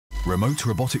Remote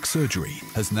robotic surgery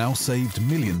has now saved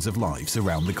millions of lives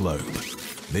around the globe.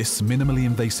 This minimally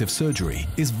invasive surgery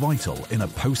is vital in a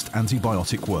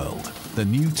post-antibiotic world. The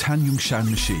new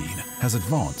Tanyungshan machine has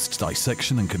advanced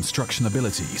dissection and construction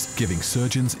abilities, giving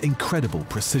surgeons incredible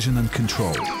precision and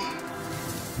control.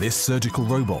 This surgical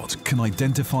robot can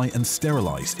identify and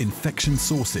sterilize infection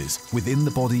sources within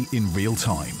the body in real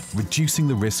time, reducing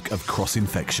the risk of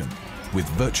cross-infection. With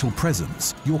virtual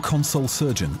presence, your console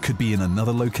surgeon could be in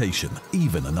another location,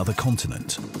 even another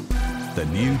continent. The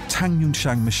new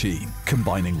Tanyungshan machine,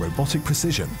 combining robotic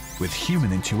precision with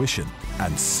human intuition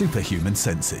and superhuman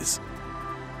senses.